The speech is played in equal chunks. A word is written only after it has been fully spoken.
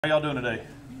How y'all doing today?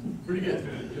 Pretty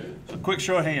good. So quick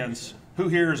show of hands. Who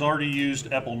here has already used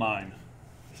EPEL 9?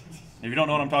 If you don't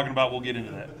know what I'm talking about, we'll get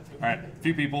into that. All right, a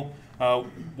few people.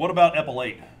 What about EPEL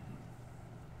 8?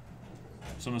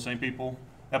 Some of the same people.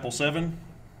 EPEL 7?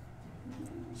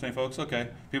 Same folks? Okay.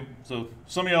 People, so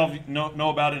some of y'all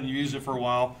know about it and you used it for a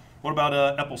while. What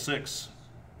about EPEL 6?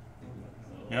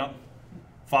 Yeah.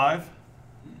 5?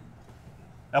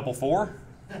 EPEL 4?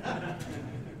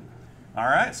 All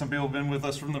right, some people have been with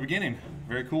us from the beginning.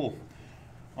 Very cool.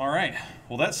 All right,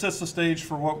 well that sets the stage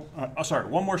for what, sorry,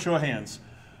 one more show of hands.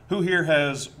 Who here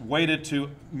has waited to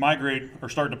migrate or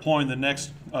start deploying the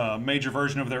next major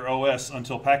version of their OS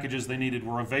until packages they needed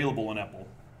were available in EPEL?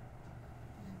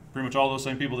 Pretty much all those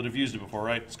same people that have used it before,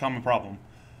 right? It's a common problem.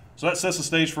 So that sets the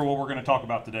stage for what we're going to talk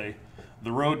about today,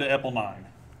 the road to EPEL 9.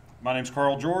 My name's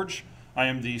Carl George. I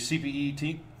am the CPE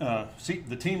team,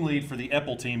 the team lead for the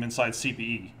EPEL team inside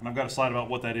CPE. And I've got a slide about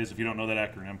what that is if you don't know that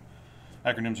acronym.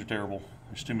 Acronyms are terrible.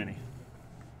 There's too many.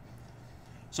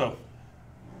 So,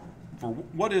 for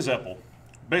what is EPEL?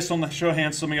 Based on the show of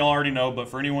hands, some of y'all already know, but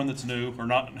for anyone that's new or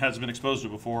not hasn't been exposed to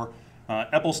it before,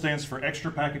 EPEL stands for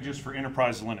Extra Packages for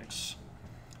Enterprise Linux.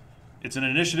 It's an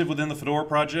initiative within the Fedora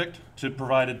project to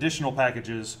provide additional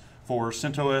packages for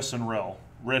CentOS and RHEL,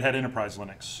 Red Hat Enterprise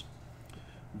Linux.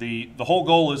 The whole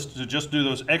goal is to just do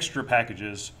those extra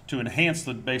packages to enhance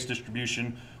the base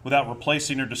distribution without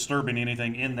replacing or disturbing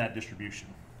anything in that distribution.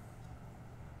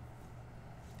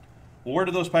 Well, where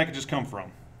do those packages come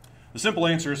from? The simple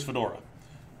answer is Fedora.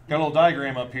 Got a little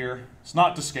diagram up here. It's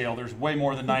not to scale. There's way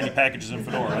more than 90 packages in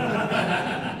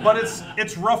Fedora. But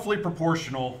it's roughly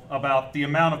proportional about the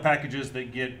amount of packages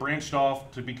that get branched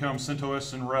off to become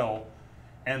CentOS and RHEL,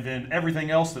 and then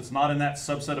everything else that's not in that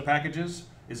subset of packages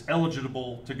is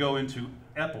eligible to go into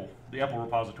EPEL, the EPEL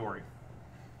repository.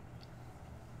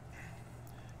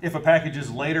 If a package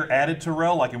is later added to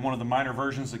RHEL, like in one of the minor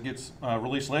versions that gets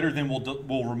released later, then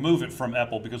we'll remove it from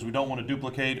EPEL because we don't want to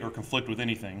duplicate or conflict with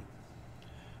anything.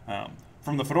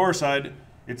 From the Fedora side,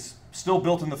 it's still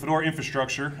built in the Fedora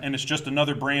infrastructure, and it's just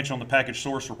another branch on the package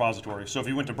source repository. So if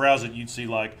you went to browse it, you'd see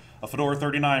like a Fedora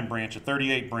 39 branch, a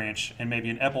 38 branch, and maybe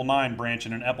an EPEL 9 branch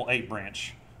and an EPEL 8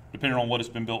 branch, depending on what it's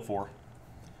been built for.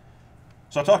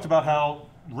 So I talked about how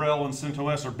RHEL and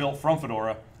CentOS are built from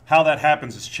Fedora. How that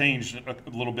happens has changed a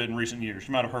little bit in recent years.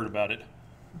 You might have heard about it.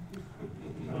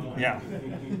 Yeah.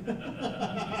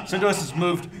 CentOS has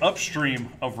moved upstream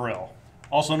of RHEL,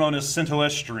 also known as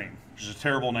CentOS Stream, which is a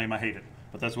terrible name. I hate it,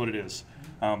 but that's what it is.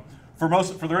 For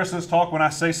the rest of this talk, when I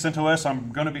say CentOS,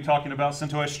 I'm going to be talking about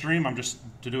CentOS Stream.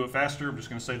 To do it faster, I'm just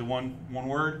going to say the one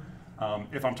word.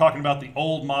 If I'm talking about the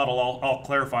old model, I'll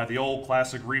clarify the old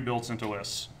classic rebuild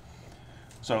CentOS.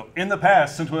 So in the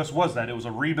past, CentOS was that. It was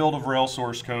a rebuild of RHEL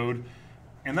source code,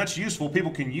 and that's useful. People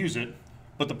can use it,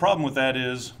 but the problem with that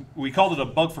is we called it a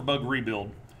bug-for-bug rebuild.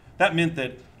 That meant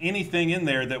that anything in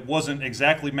there that wasn't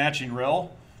exactly matching RHEL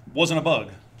wasn't a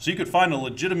bug. So you could find a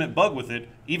legitimate bug with it,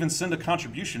 even send a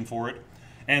contribution for it,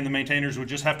 and the maintainers would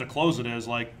just have to close it as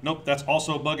like, nope, that's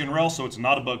also a bug in RHEL, so it's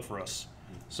not a bug for us.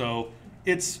 So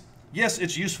yes,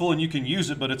 it's useful and you can use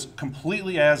it, but it's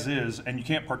completely as is, and you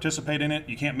can't participate in it.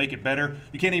 You can't make it better.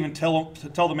 You can't even tell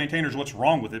the maintainers what's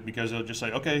wrong with it because they'll just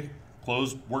say, okay,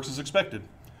 close, works as expected.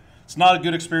 It's not a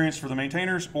good experience for the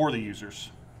maintainers or the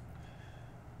users.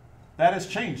 That has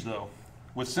changed, though.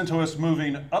 With CentOS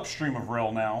moving upstream of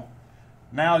RHEL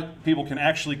now people can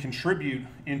actually contribute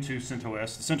into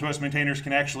CentOS. The CentOS maintainers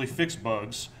can actually fix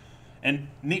bugs. And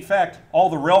neat fact, all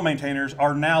the RHEL maintainers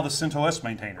are now the CentOS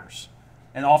maintainers.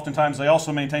 And oftentimes they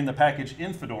also maintain the package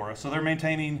in Fedora, so they're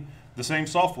maintaining the same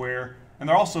software, and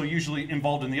they're also usually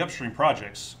involved in the upstream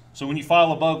projects. So when you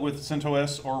file a bug with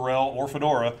CentOS or RHEL or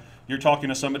Fedora, you're talking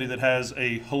to somebody that has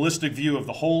a holistic view of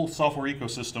the whole software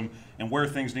ecosystem and where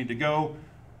things need to go,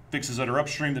 fixes that are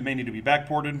upstream that may need to be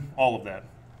backported, all of that.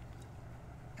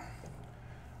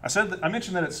 I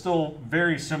mentioned that it's still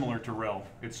very similar to RHEL.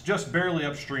 It's just barely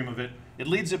upstream of it. It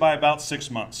leads it by about 6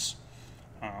 months.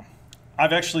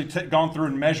 I've actually gone through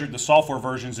and measured the software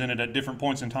versions in it at different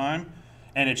points in time,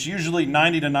 and it's usually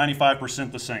 90 to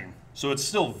 95% the same. So it's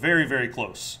still very, very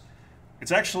close.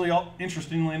 It's actually,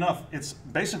 interestingly enough, it's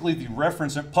basically the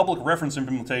public reference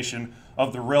implementation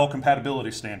of the RHEL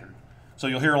compatibility standard. So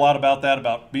you'll hear a lot about that,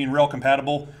 about being RHEL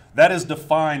compatible. That is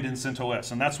defined in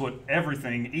CentOS, and that's what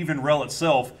everything, even RHEL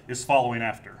itself, is following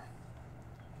after.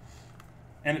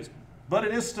 But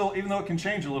it is still, even though it can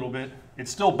change a little bit, it's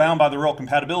still bound by the RHEL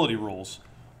compatibility rules.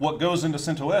 What goes into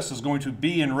CentOS is going to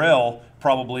be in RHEL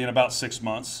probably in about 6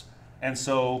 months. And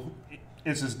so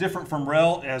it's as different from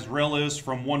RHEL as RHEL is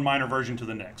from one minor version to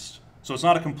the next. So it's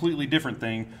not a completely different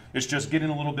thing. It's just getting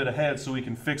a little bit ahead so we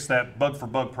can fix that bug for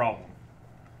bug problem.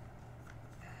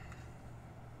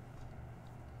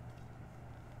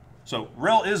 So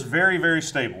RHEL is very, very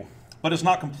stable, but it's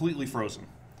not completely frozen.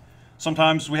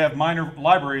 Sometimes we have minor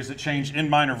libraries that change in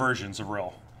minor versions of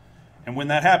RHEL. And when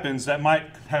that happens, that might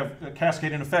have a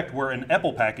cascading effect where an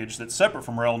EPEL package that's separate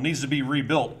from RHEL needs to be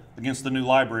rebuilt against the new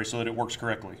library so that it works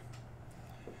correctly.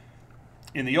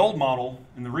 In the old model,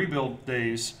 in the rebuild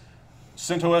days,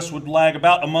 CentOS would lag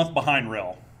about a month behind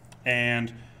RHEL.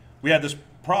 And we had this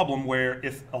problem where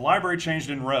if a library changed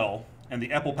in RHEL and the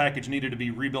EPEL package needed to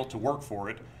be rebuilt to work for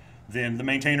it, then the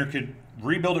maintainer could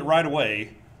rebuild it right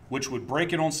away, which would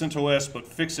break it on CentOS but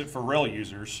fix it for RHEL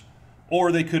users.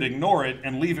 Or they could ignore it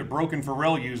and leave it broken for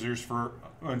RHEL users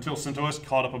until CentOS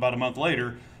caught up about a month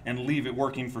later and leave it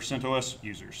working for CentOS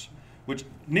users. Which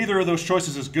neither of those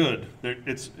choices is good.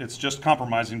 It's just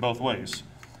compromising both ways.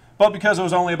 But because it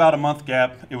was only about a month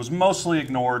gap, it was mostly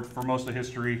ignored for most of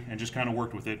history and just kind of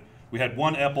worked with it. We had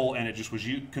one EPEL and it just was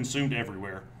consumed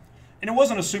everywhere. And it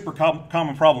wasn't a super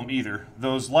common problem either.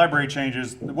 Those library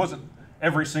changes, it wasn't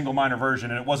every single minor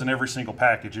version and it wasn't every single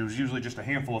package. It was usually just a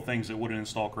handful of things that wouldn't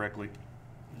install correctly.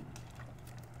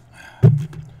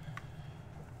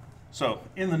 So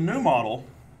in the new model,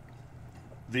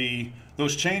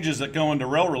 those changes that go into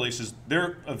RHEL releases,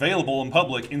 they're available in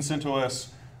public in CentOS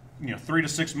 3 to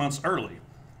 6 months early.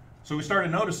 So we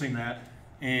started noticing that,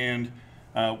 and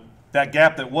that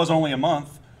gap that was only a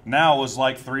month now was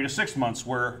like 3 to 6 months,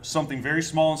 where something very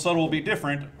small and subtle will be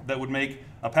different that would make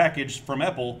a package from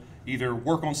EPEL either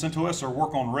work on CentOS or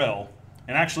work on RHEL.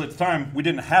 And actually at the time, we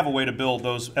didn't have a way to build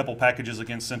those EPEL packages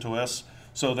against CentOS,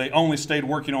 so they only stayed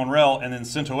working on RHEL, and then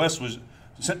CentOS was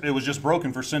just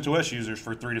broken for CentOS users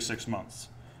for 3 to 6 months.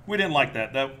 We didn't like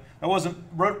that. That wasn't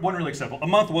really acceptable. A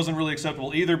month wasn't really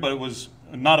acceptable either, but it was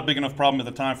not a big enough problem at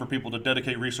the time for people to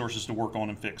dedicate resources to work on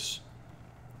and fix.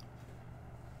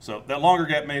 So that longer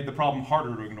gap made the problem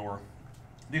harder to ignore.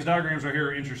 These diagrams right here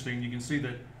are interesting. You can see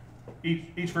that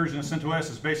each version of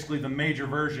CentOS is basically the major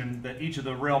version that each of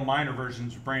the RHEL minor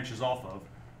versions branches off of.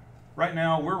 Right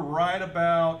now, we're right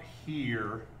about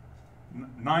here.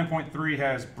 9.3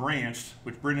 has branched,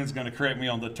 which Brendan's going to correct me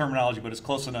on the terminology, but it's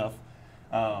close enough.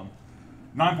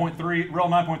 9.3, RHEL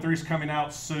 9.3 is coming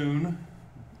out soon,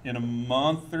 in a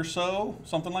month or so,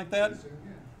 something like that.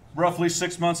 Roughly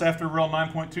 6 months after RHEL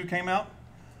 9.2 came out.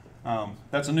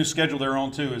 That's a new schedule they're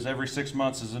on too, is every 6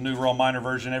 months is a new RHEL minor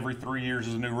version, every 3 years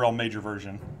is a new RHEL major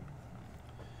version.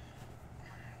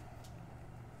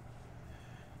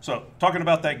 So, talking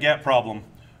about that gap problem,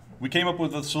 we came up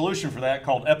with a solution for that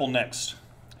called EPEL Next.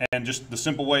 And just the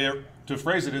simple way to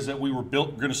phrase it is that we were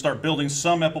going to start building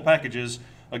some EPEL packages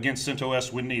against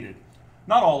CentOS when needed.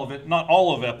 Not all of it, not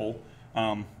all of EPEL,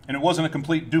 and it wasn't a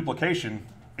complete duplication.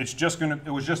 It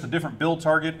was just a different build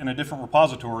target and a different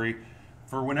repository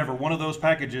for whenever one of those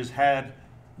packages had,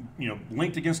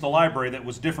 linked against a library that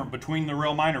was different between the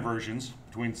RHEL minor versions,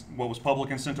 between what was public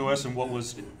in CentOS and what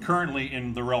was currently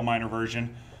in the RHEL minor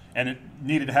version, and it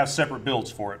needed to have separate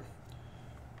builds for it.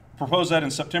 Proposed that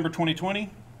in September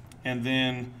 2020, and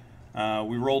then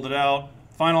we rolled it out,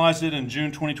 finalized it in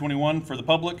June 2021 for the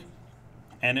public,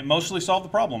 and it mostly solved the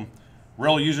problem.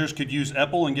 RHEL users could use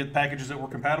EPEL and get packages that were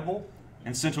compatible,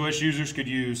 and CentOS users could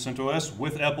use CentOS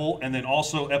with EPEL and then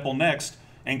also EPEL Next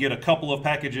and get a couple of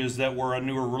packages that were a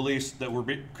newer release that were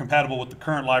compatible with the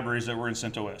current libraries that were in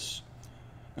CentOS.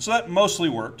 And so that mostly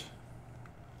worked.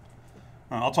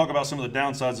 I'll talk about some of the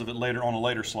downsides of it later on a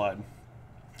later slide.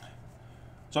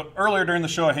 So earlier during the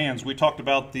show of hands, we talked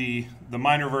about the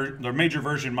major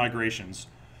version migrations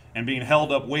and being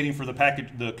held up waiting for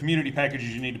the community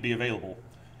packages you need to be available.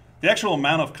 The actual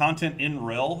amount of content in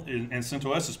RHEL and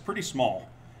CentOS is pretty small.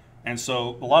 And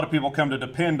so a lot of people come to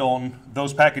depend on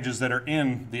those packages that are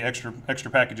in the extra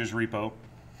packages repo.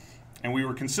 And we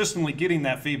were consistently getting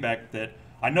that feedback that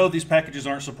I know these packages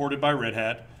aren't supported by Red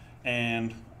Hat,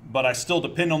 but I still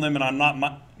depend on them and I'm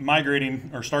not migrating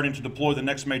or starting to deploy the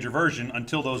next major version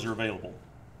until those are available.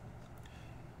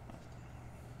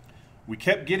 We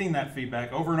kept getting that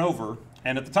feedback over and over,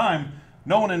 and at the time,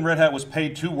 no one in Red Hat was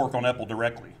paid to work on EPEL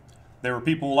directly. There were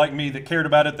people like me that cared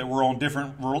about it that were on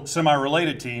different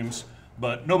semi-related teams,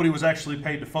 but nobody was actually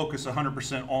paid to focus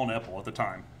 100% on EPEL at the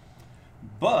time.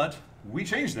 But we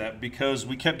changed that because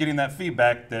we kept getting that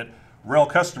feedback that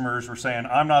RHEL customers were saying,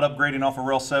 I'm not upgrading off of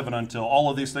RHEL 7 until all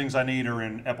of these things I need are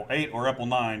in EPEL 8 or EPEL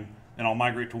 9, and I'll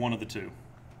migrate to one of the two.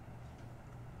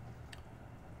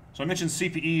 So I mentioned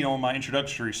CPE on my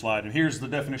introductory slide, and here's the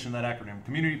definition of that acronym,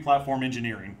 Community Platform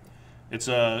Engineering. It's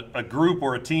a group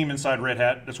or a team inside Red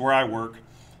Hat. That's where I work.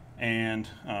 And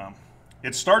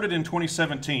it started in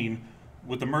 2017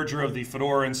 with the merger of the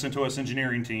Fedora and CentOS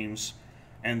engineering teams,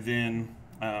 and then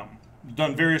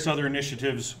done various other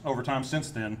initiatives over time since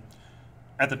then.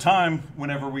 At the time,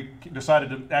 whenever we decided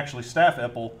to actually staff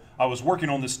EPEL, I was working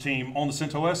on this team on the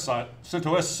CentOS side,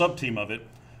 CentOS sub-team of it,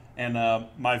 and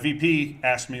my VP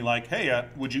asked me like, "Hey,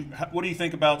 what do you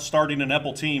think about starting an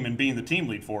EPEL team and being the team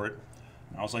lead for it?"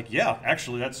 And I was like, "Yeah,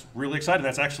 actually, that's really exciting.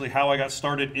 That's actually how I got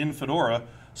started in Fedora,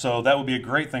 so that would be a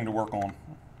great thing to work on."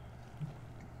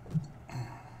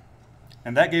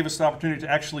 And that gave us the opportunity to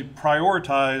actually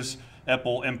prioritize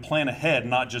EPEL and plan ahead,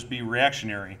 not just be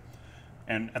reactionary.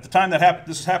 And at the time that happened,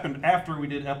 this happened after we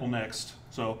did EPEL Next.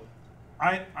 So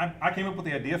I came up with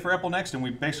the idea for EPEL Next, and we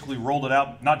basically rolled it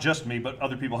out. Not just me, but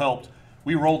other people helped.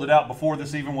 We rolled it out before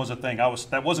this even was a thing.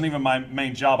 That wasn't even my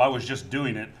main job. I was just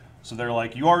doing it. So they're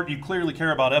like, you clearly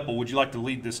care about EPEL. Would you like to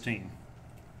lead this team?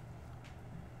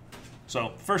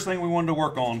 So first thing we wanted to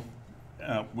work on,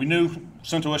 we knew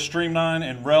CentOS Stream 9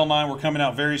 and RHEL 9 were coming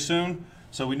out very soon.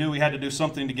 So we knew we had to do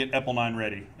something to get EPEL 9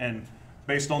 ready. And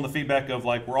based on the feedback of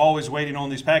like, we're always waiting on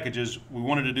these packages, we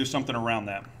wanted to do something around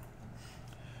that.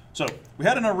 So we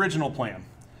had an original plan,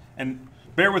 and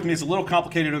bear with me, it's a little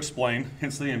complicated to explain,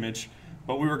 hence the image,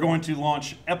 but we were going to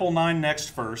launch EPEL 9 Next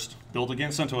first, build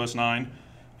against CentOS 9,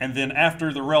 and then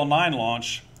after the RHEL 9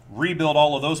 launch, rebuild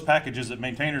all of those packages that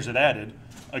maintainers had added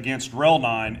against RHEL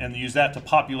 9 and use that to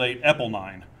populate EPEL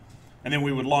 9. And then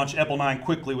we would launch EPEL 9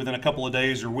 quickly within a couple of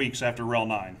days or weeks after RHEL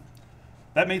 9.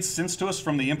 That made sense to us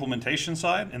from the implementation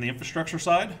side and the infrastructure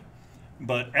side,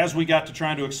 but as we got to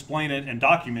trying to explain it and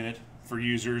document it for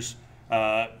users,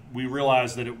 we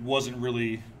realized that it wasn't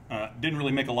really, didn't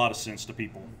really make a lot of sense to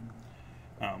people.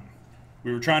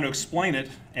 We were trying to explain it,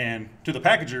 and to the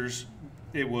packagers,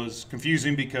 it was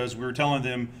confusing because we were telling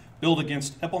them build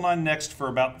against EPEL 9 Next for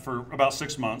about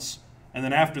 6 months, and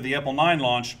then after the EPEL 9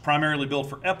 launch, primarily build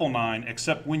for EPEL 9,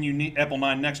 except when you need EPEL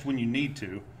 9 Next when you need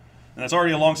to. And that's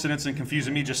already a long sentence and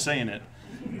confusing me just saying it.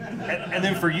 And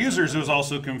then for users, it was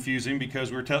also confusing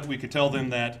because we could tell them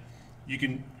that you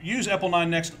can use EPEL 9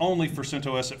 Next only for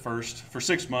CentOS at first for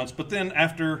 6 months, but then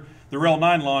after the RHEL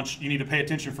 9 launch, you need to pay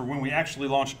attention for when we actually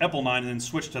launch EPEL 9 and then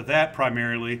switch to that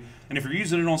primarily. And if you're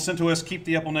using it on CentOS, keep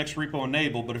the EPEL Next repo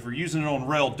enabled, but if you're using it on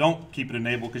RHEL, don't keep it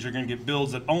enabled because you're going to get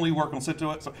builds that only work on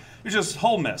CentOS. So it's just a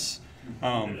whole mess.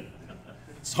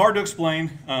 It's hard to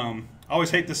explain. I always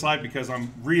hate this slide because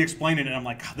I'm re-explaining it and I'm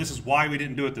like, this is why we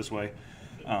didn't do it this way.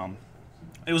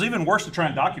 It was even worse to try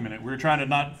and document it. We were trying to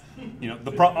not,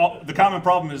 the common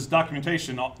problem is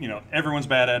documentation. Everyone's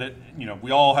bad at it.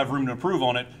 We all have room to improve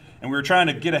on it, and we were trying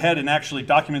to get ahead and actually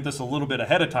document this a little bit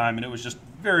ahead of time, and it was just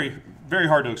very, very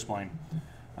hard to explain.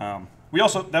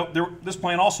 This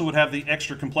plan also would have the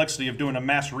extra complexity of doing a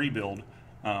mass rebuild,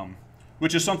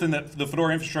 which is something that the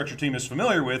Fedora infrastructure team is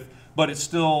familiar with, but it's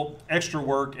still extra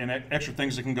work and extra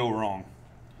things that can go wrong.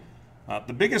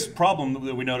 The biggest problem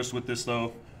that we noticed with this,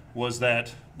 though, was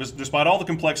that despite all the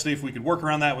complexity, if we could work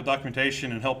around that with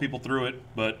documentation and help people through it,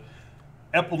 but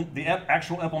the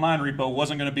actual EPEL 9 repo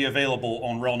wasn't going to be available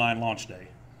on RHEL 9 launch day.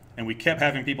 And we kept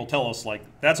having people tell us, like,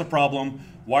 that's a problem.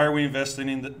 Why are we investing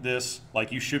in this?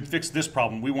 Like, you should fix this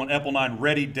problem. We want EPEL 9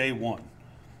 ready day one.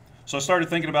 So I started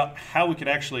thinking about how we could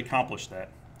actually accomplish that.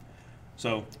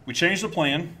 So we changed the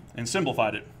plan and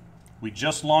simplified it. We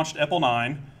just launched EPEL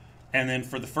 9, and then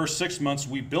for the first 6 months,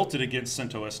 we built it against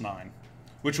CentOS 9,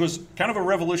 which was kind of a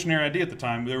revolutionary idea at the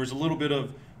time. There was a little bit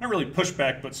of, not really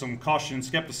pushback, but some caution and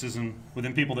skepticism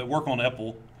within people that work on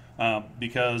EPEL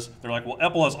because they're like, well,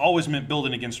 EPEL has always meant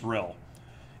building against RHEL.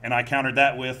 And I countered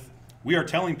that with, we are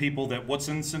telling people that what's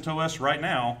in CentOS right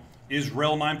now is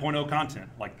RHEL 9.0 content.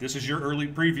 Like, this is your early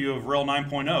preview of RHEL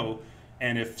 9.0,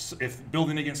 and if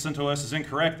building against CentOS is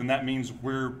incorrect, then that means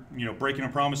we're breaking a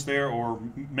promise there or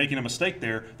making a mistake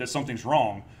there, that something's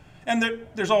wrong. And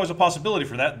there's always a possibility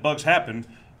for that. Bugs happen,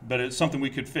 but it's something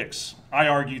we could fix. I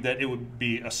argued that it would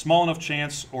be a small enough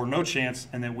chance or no chance,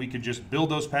 and that we could just build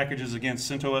those packages against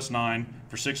CentOS 9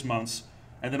 for 6 months,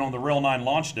 and then on the RHEL 9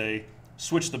 launch day,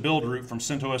 switch the build route from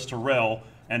CentOS to RHEL,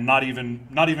 and not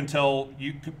even tell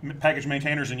package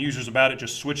maintainers and users about it,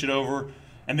 just switch it over,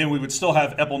 and then we would still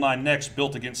have EPEL 9 Next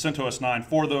built against CentOS 9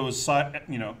 for those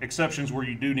exceptions where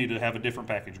you do need to have a different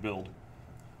package build.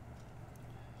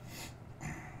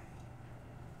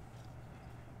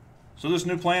 So this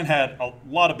new plan had a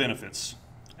lot of benefits.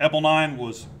 EPEL 9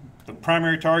 was the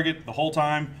primary target the whole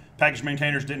time. Package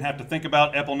maintainers didn't have to think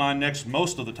about EPEL 9 Next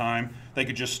most of the time. They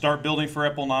could just start building for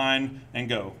EPEL 9 and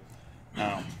go.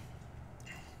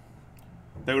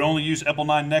 They would only use EPEL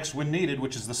 9 Next when needed,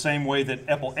 which is the same way that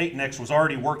EPEL 8 Next was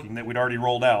already working, that we'd already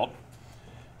rolled out.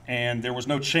 And there was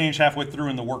no change halfway through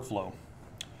in the workflow.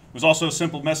 It was also a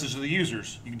simple message to the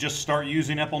users. You can just start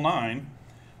using EPEL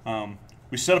 9.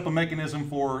 We set up a mechanism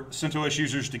for CentOS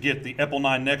users to get the EPEL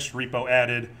 9 Next repo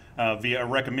added via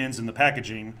recommends in the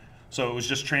packaging. So it was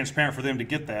just transparent for them to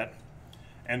get that.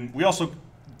 And we also,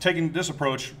 taking this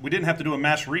approach, we didn't have to do a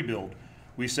mass rebuild.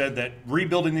 We said that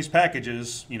rebuilding these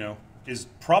packages, is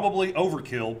probably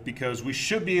overkill because we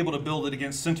should be able to build it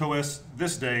against CentOS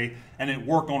this day and it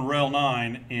work on RHEL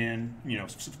 9 in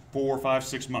 4, 5,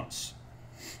 6 months.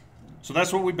 So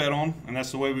that's what we bet on, and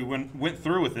that's the way we went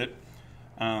through with it.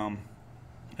 And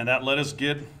that let us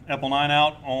get EPEL 9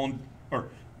 out on, or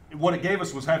what it gave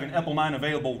us was having EPEL 9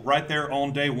 available right there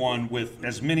on day one with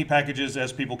as many packages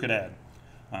as people could add.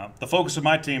 The focus of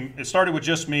my team, it started with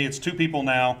just me, it's 2 people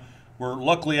now. We're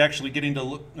luckily actually getting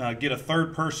to get a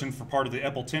third person for part of the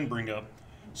EPEL 10 bring up.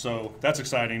 So that's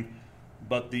exciting.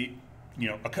 But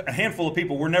a handful of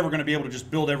people, we're never going to be able to just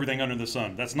build everything under the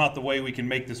sun. That's not the way we can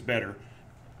make this better,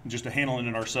 just to handling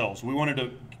it ourselves. We wanted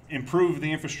to improve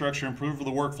the infrastructure, improve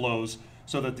the workflows,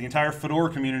 so that the entire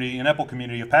Fedora community and EPEL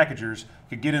community of packagers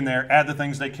could get in there, add the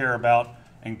things they care about,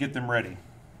 and get them ready.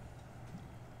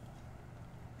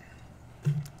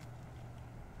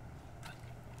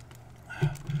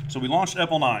 So we launched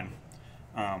EPEL 9,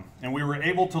 and we were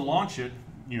able to launch it,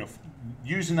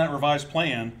 using that revised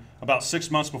plan about 6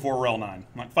 months before RHEL 9,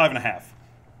 like 5.5.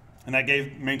 And that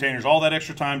gave maintainers all that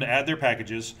extra time to add their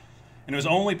packages, and it was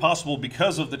only possible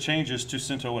because of the changes to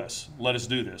CentOS. Let us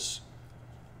do this.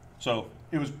 So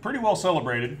it was pretty well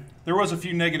celebrated. There was a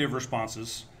few negative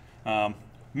responses,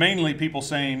 mainly people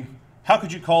saying, how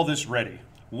could you call this ready?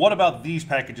 What about these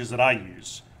packages that I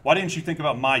use? Why didn't you think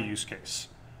about my use case?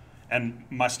 And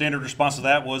my standard response to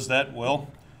that was that, well,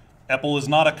 EPEL is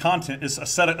not a content, it's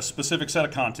a specific set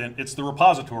of content, it's the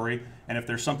repository, and if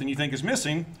there's something you think is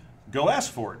missing, go ask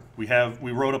for it.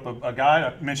 We wrote up a guide.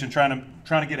 I mentioned trying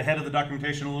to get ahead of the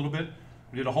documentation a little bit.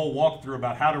 We did a whole walkthrough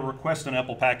about how to request an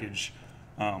EPEL package.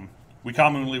 We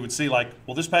commonly would see like,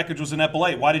 well, this package was in EPEL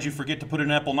 8, why did you forget to put it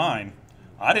in EPEL 9?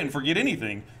 I didn't forget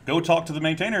anything. Go talk to the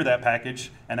maintainer of that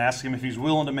package and ask him if he's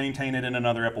willing to maintain it in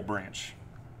another EPEL branch.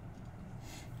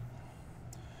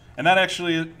 And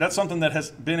that's something that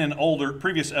has been in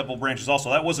previous EPEL branches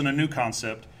also. That wasn't a new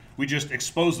concept. We just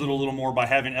exposed it a little more by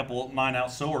having EPEL 9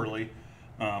 out so early.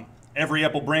 Every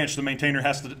EPEL branch, the maintainer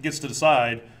gets to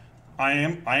decide, I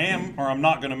am or I'm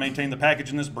not going to maintain the package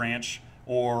in this branch,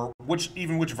 or which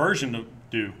version to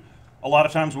do. A lot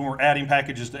of times when we're adding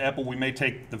packages to EPEL, we may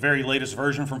take the very latest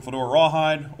version from Fedora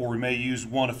Rawhide, or we may use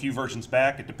a few versions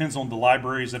back. It depends on the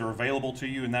libraries that are available to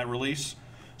you in that release.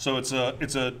 So it's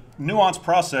a nuanced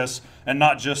process and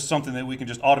not just something that we can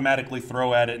just automatically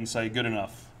throw at it and say good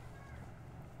enough.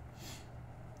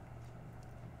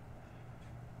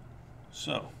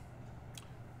 So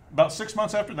about 6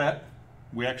 months after that,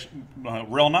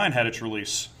 RHEL 9 had its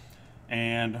release.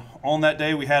 And on that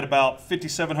day, we had about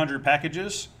 5,700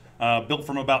 packages built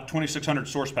from about 2,600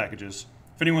 source packages.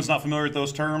 If anyone's not familiar with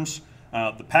those terms,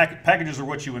 the packages are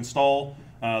what you install.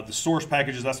 The source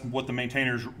packages, that's what the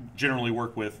maintainers generally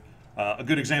work with. A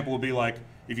good example would be like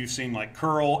if you've seen like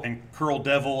curl and curl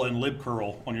devil and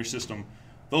libcurl on your system.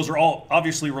 Those are all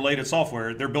obviously related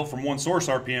software. They're built from one source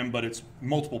RPM, but it's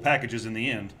multiple packages in the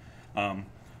end.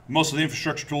 Most of the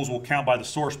infrastructure tools will count by the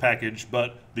source package,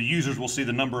 but the users will see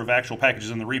the number of actual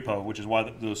packages in the repo, which is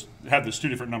why have those 2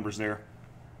 different numbers there.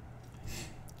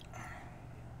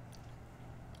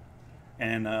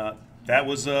 And that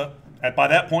was by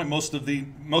that point, most of the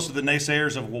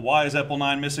naysayers of, well, why is EPEL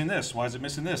 9 missing this? Why is it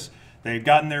missing this? They had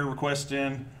gotten their request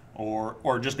in,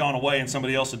 or just gone away, and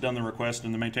somebody else had done the request,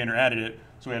 and the maintainer added it.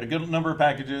 So we had a good number of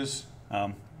packages,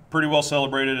 pretty well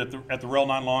celebrated at the RHEL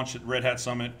 9 launch at Red Hat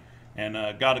Summit, and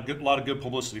got a lot of good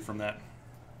publicity from that.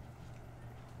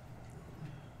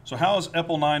 So how is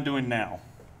EPEL 9 doing now?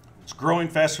 It's growing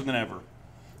faster than ever.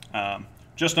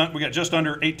 We got just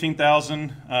under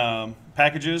 18,000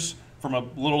 packages from a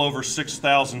little over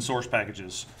 6,000 source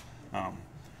packages.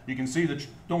 You can see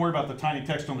don't worry about the tiny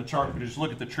text on the chart, but just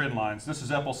look at the trend lines. This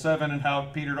is EPEL 7 and how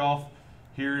it petered off.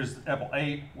 Here's EPEL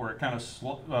 8 where it kind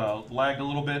of lagged a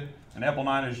little bit, and EPEL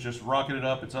 9 has just rocketed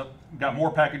up. It's got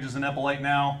more packages than EPEL 8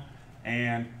 now,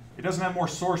 and it doesn't have more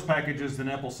source packages than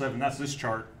EPEL 7. That's this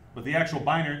chart, but the actual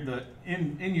binary, the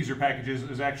end user packages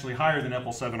is actually higher than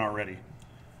EPEL 7 already.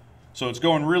 So it's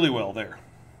going really well there.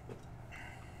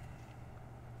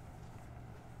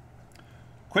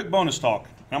 Quick bonus talk.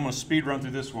 I'm going to speed run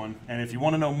through this one, and if you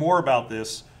want to know more about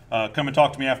this, come and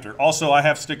talk to me after. Also, I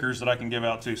have stickers that I can give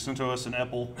out too, CentOS and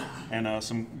EPEL, and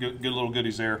some good little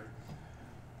goodies there.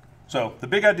 So the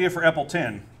big idea for EPEL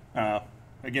 10,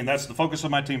 again, that's the focus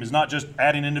of my team, is not just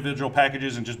adding individual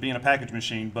packages and just being a package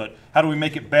machine, but how do we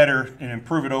make it better and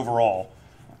improve it overall?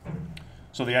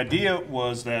 So the idea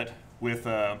was that with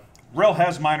RHEL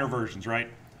has minor versions, right?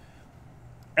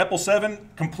 EPEL 7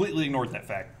 completely ignored that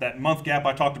fact. That month gap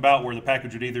I talked about where the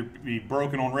package would either be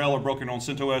broken on RHEL or broken on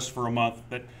CentOS for a month,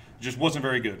 that just wasn't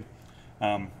very good.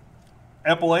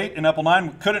 EPEL 8 and EPEL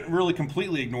 9 couldn't really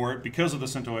completely ignore it because of the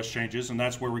CentOS changes, and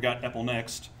that's where we got EPEL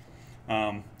Next.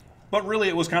 But really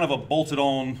it was kind of a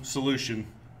bolted-on solution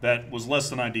that was less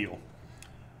than ideal.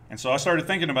 And so I started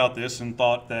thinking about this and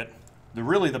thought that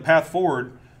really the path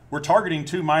forward, we're targeting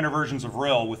 2 minor versions of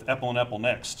RHEL with EPEL and EPEL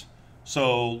Next.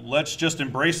 So let's just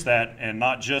embrace that and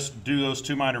not just do those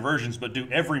 2 minor versions, but do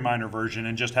every minor version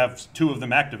and just have 2 of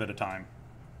them active at a time.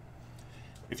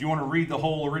 If you want to read the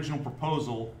whole original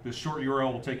proposal, this short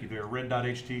URL will take you there,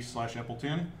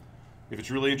 red.ht/EPEL10, if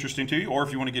it's really interesting to you, or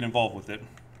if you want to get involved with it.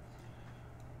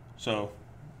 So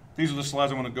these are the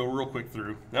slides I want to go real quick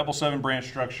through. The EPEL 7 branch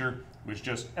structure was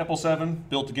just EPEL 7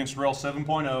 built against RHEL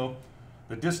 7.0.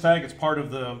 The disk tag is part of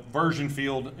the version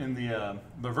field in the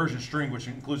version string, which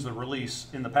includes the release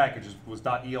in the package, was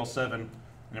 .el7, and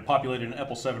it populated an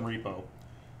EPEL 7 repo.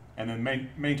 And then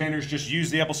maintainers just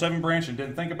used the EPEL 7 branch and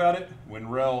didn't think about it. When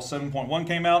RHEL 7.1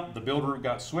 came out, the build root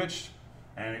got switched,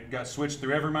 and it got switched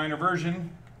through every minor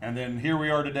version. And then here we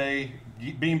are today,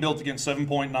 being built against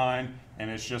 7.9, and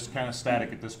it's just kind of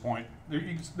static at this point.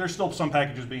 There's still some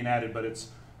packages being added, but it's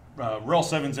RHEL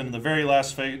 7's in the very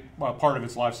last part of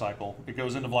its life cycle. It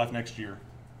goes end of life next year.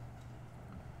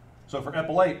 So for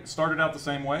EPEL 8, it started out the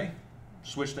same way,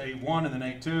 switched to 8.1 and then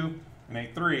 8.2 and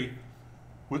 8.3.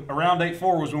 Around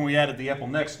 8.4 was when we added the EPEL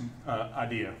Next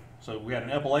idea. So we had an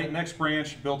EPEL 8 Next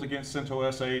branch built against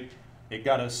CentOS 8. It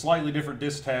got a slightly different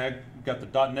disk tag, got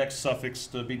the .next suffix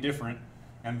to be different,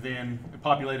 and then it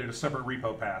populated a separate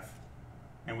repo path.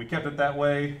 And we kept it that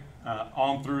way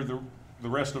on through the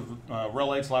rest of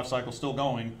RHEL 8's life cycle, still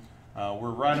going.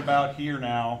 We're right about here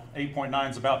now.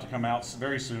 8.9 is about to come out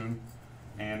very soon.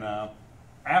 And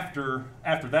after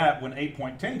that, when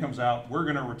 8.10 comes out, we're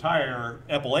going to retire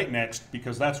EPEL 8 Next,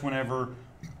 because that's whenever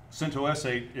CentOS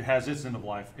 8 it has its end of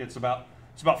life. It's about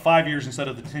 5 years instead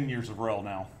of the 10 years of RHEL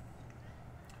now.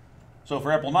 So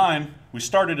for EPEL 9, we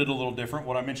started it a little different,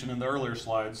 what I mentioned in the earlier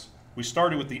slides. We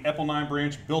started with the EPEL 9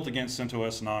 branch built against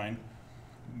CentOS 9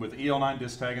 with EL9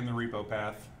 disk tag in the repo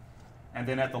path. And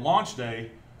then at the launch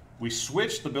day, we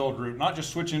switched the build root, not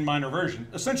just switching minor versions,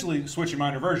 essentially switching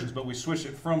minor versions, but we switched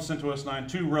it from CentOS 9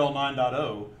 to RHEL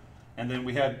 9.0. And then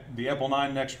we had the EPEL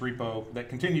 9 Next repo that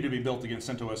continued to be built against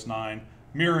CentOS 9,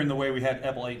 mirroring the way we had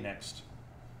EPEL 8 Next.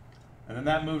 And then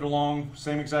that moved along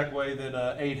same exact way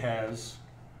that 8 has,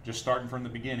 just starting from the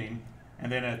beginning. And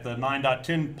then at the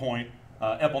 9.10 point,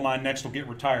 EPEL 9 Next will get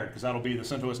retired, because that'll be the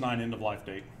CentOS 9 end of life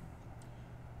date.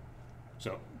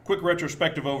 So, quick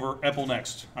retrospective over EPEL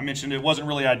Next. I mentioned it wasn't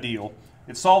really ideal.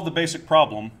 It solved the basic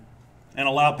problem and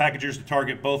allowed packagers to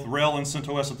target both RHEL and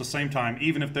CentOS at the same time,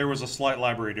 even if there was a slight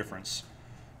library difference.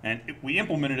 And we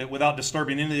implemented it without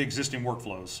disturbing any of the existing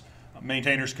workflows.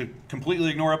 Maintainers could completely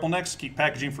ignore EPEL Next, keep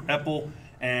packaging for EPEL,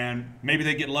 and maybe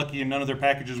they get lucky and none of their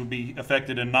packages would be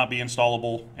affected and not be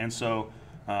installable. And so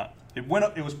it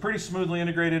was pretty smoothly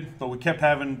integrated, but we kept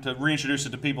having to reintroduce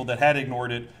it to people that had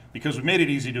ignored it because we made it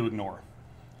easy to ignore.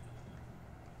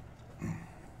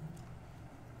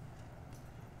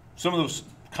 Some of those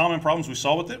common problems we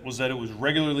saw with it was that it was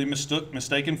regularly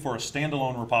mistaken for a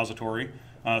standalone repository.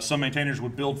 Some maintainers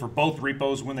would build for both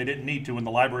repos when they didn't need to, and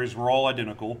the libraries were all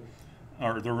identical,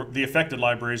 or the affected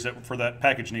libraries for that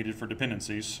package needed for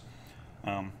dependencies.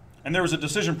 And there was a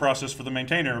decision process for the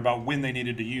maintainer about when they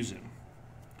needed to use it.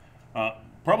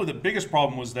 Probably the biggest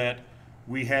problem was that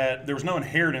there was no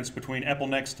inheritance between EPEL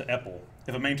Next to EPEL.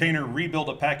 If a maintainer rebuilt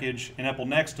a package in EPEL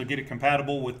Next to get it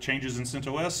compatible with changes in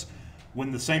CentOS,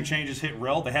 when the same changes hit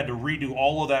RHEL, they had to redo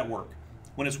all of that work.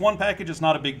 When it's one package, it's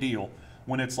not a big deal.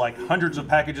 When it's like hundreds of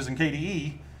packages in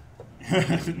KDE,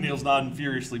 Neil's nodding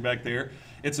furiously back there,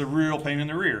 it's a real pain in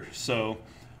the rear. So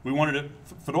we wanted it.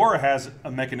 Fedora has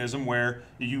a mechanism where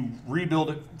you rebuild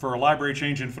it for a library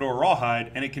change in Fedora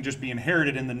Rawhide, and it can just be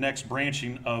inherited in the next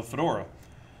branching of Fedora.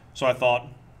 So I thought,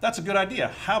 that's a good idea.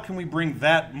 How can we bring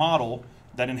that model,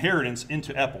 that inheritance,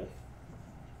 into EPEL?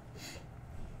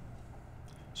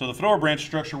 So the Fedora branch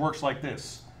structure works like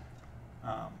this.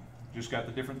 Just got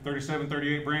the different 37,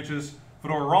 38 branches.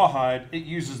 Fedora Rawhide, it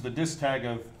uses the disk tag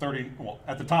of 30, well,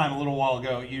 at the time, a little while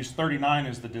ago, it used 39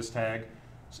 as the disk tag,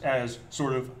 as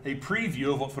sort of a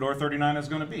preview of what Fedora 39 is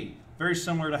going to be. Very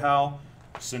similar to how,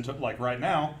 like right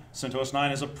now, CentOS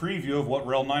 9 is a preview of what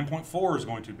RHEL 9.4 is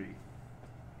going to be.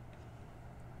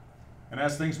 And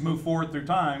as things move forward through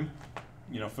time,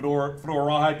 Fedora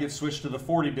Rawhide gets switched to the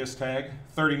 40 disk tag,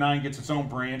 39 gets its own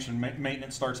branch, and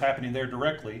maintenance starts happening there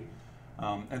directly,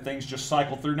 and things just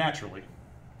cycle through naturally.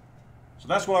 So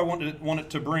that's what I wanted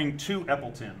to bring to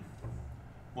EPEL 10.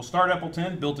 We'll start EPEL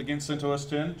 10, built against CentOS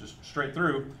 10, just straight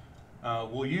through.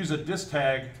 We'll use a disk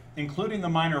tag, including the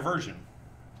minor version.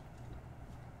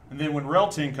 And then when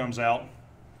RHEL 10 comes out,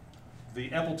 the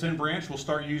EPEL 10 branch will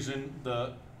start using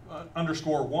the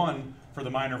 _1 for the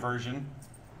minor version,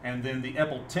 and then the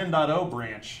EPEL 10.0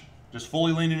 branch, just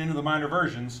fully leaning into the minor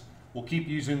versions, will keep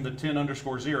using the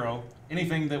 10_0.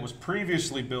 Anything that was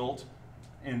previously built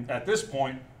at this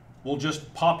point will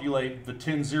just populate the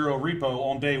 10.0 repo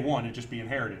on day one and just be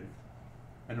inherited.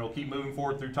 And it'll keep moving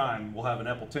forward through time. We'll have an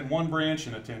EPEL 10.1 branch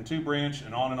and a 10.2 branch,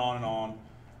 and on and on and on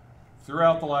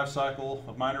throughout the life cycle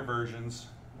of minor versions.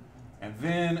 And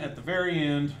then at the very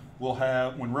end, we'll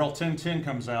have, when RHEL 10.10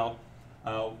 comes out,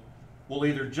 we'll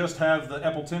either just have the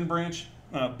EPEL 10 branch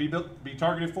be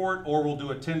targeted for it, or we'll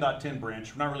do a 10.10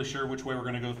 branch. We're not really sure which way we're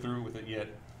going to go through with it yet.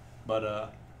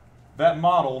 But that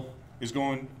model is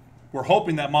going, we're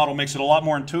hoping that model makes it a lot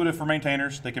more intuitive for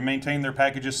maintainers. They can maintain their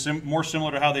packages more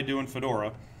similar to how they do in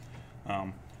Fedora.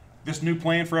 This new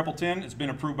plan for EPEL 10 has been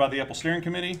approved by the EPEL Steering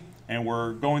Committee, and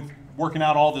we're working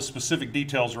out all the specific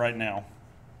details right now.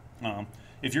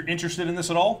 If you're interested in this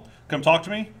at all, come talk to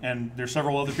me, and there's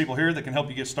several other people here that can help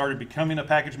you get started becoming a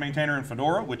package maintainer in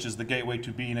Fedora, which is the gateway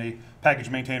to being a package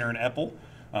maintainer in EPEL.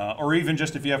 Or even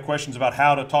just if you have questions about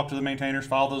how to talk to the maintainers,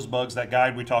 file those bugs, that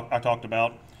guide I talked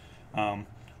about.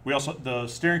 We also, the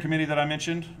steering committee that I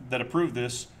mentioned that approved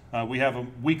this, we have a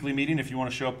weekly meeting if you want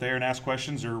to show up there and ask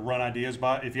questions or run ideas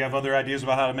if you have other ideas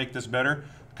about how to make this better,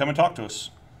 come and talk to us.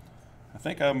 I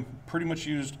think I'm pretty much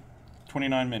used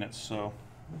 29 minutes, so.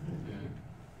 Okay.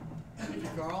 Thank you,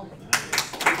 Carl.